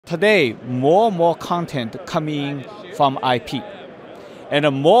today, more and more content coming from IP. And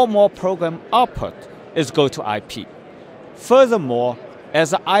more and more program output is go to IP. Furthermore, as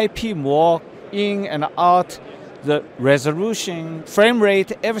the IP more in and out, the resolution, frame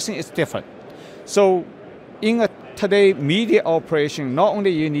rate, everything is different. So in today media operation, not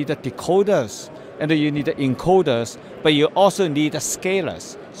only you need the decoders and you need the encoders, but you also need the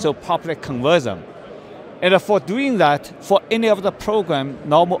scalers, so properly convert them. And for doing that, for any of the program,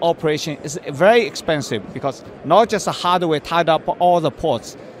 normal operation is very expensive because not just the hardware tied up all the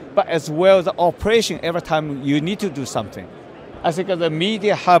ports, but as well the operation every time you need to do something. I think the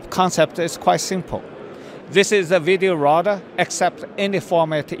MediaHub concept is quite simple. This is a video router, accept any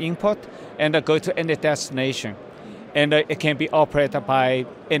format input and go to any destination. And it can be operated by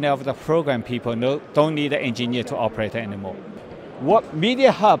any of the program people. Don't need an engineer to operate it anymore. What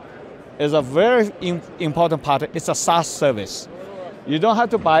MediaHub is a very important part. It's a SaaS service. You don't have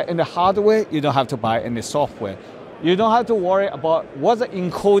to buy any hardware. You don't have to buy any software. You don't have to worry about what the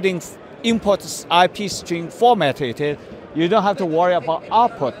encoding input IP stream format it is. You don't have to worry about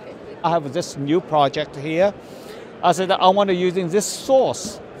output. I have this new project here. I said I want to using this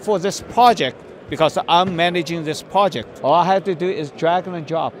source for this project because I'm managing this project. All I have to do is drag and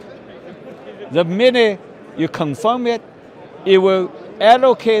drop. The minute you confirm it, it will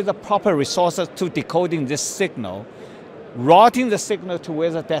allocate the proper resources to decoding this signal, routing the signal to where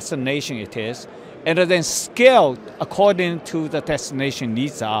the destination it is, and then scale according to the destination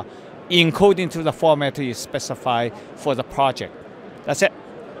needs are, encoding to the format you specify for the project. That's it.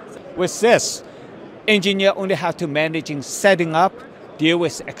 With this, engineer only have to managing setting up, deal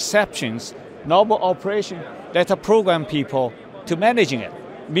with exceptions, normal operation, let the program people to managing it.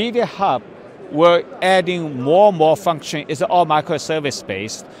 MediaHub, we're adding more and more function. It's all microservice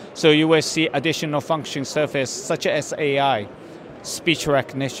based. So you will see additional function surface such as AI, speech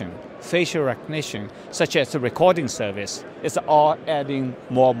recognition, facial recognition, such as the recording service. It's all adding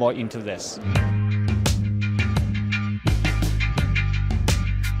more and more into this.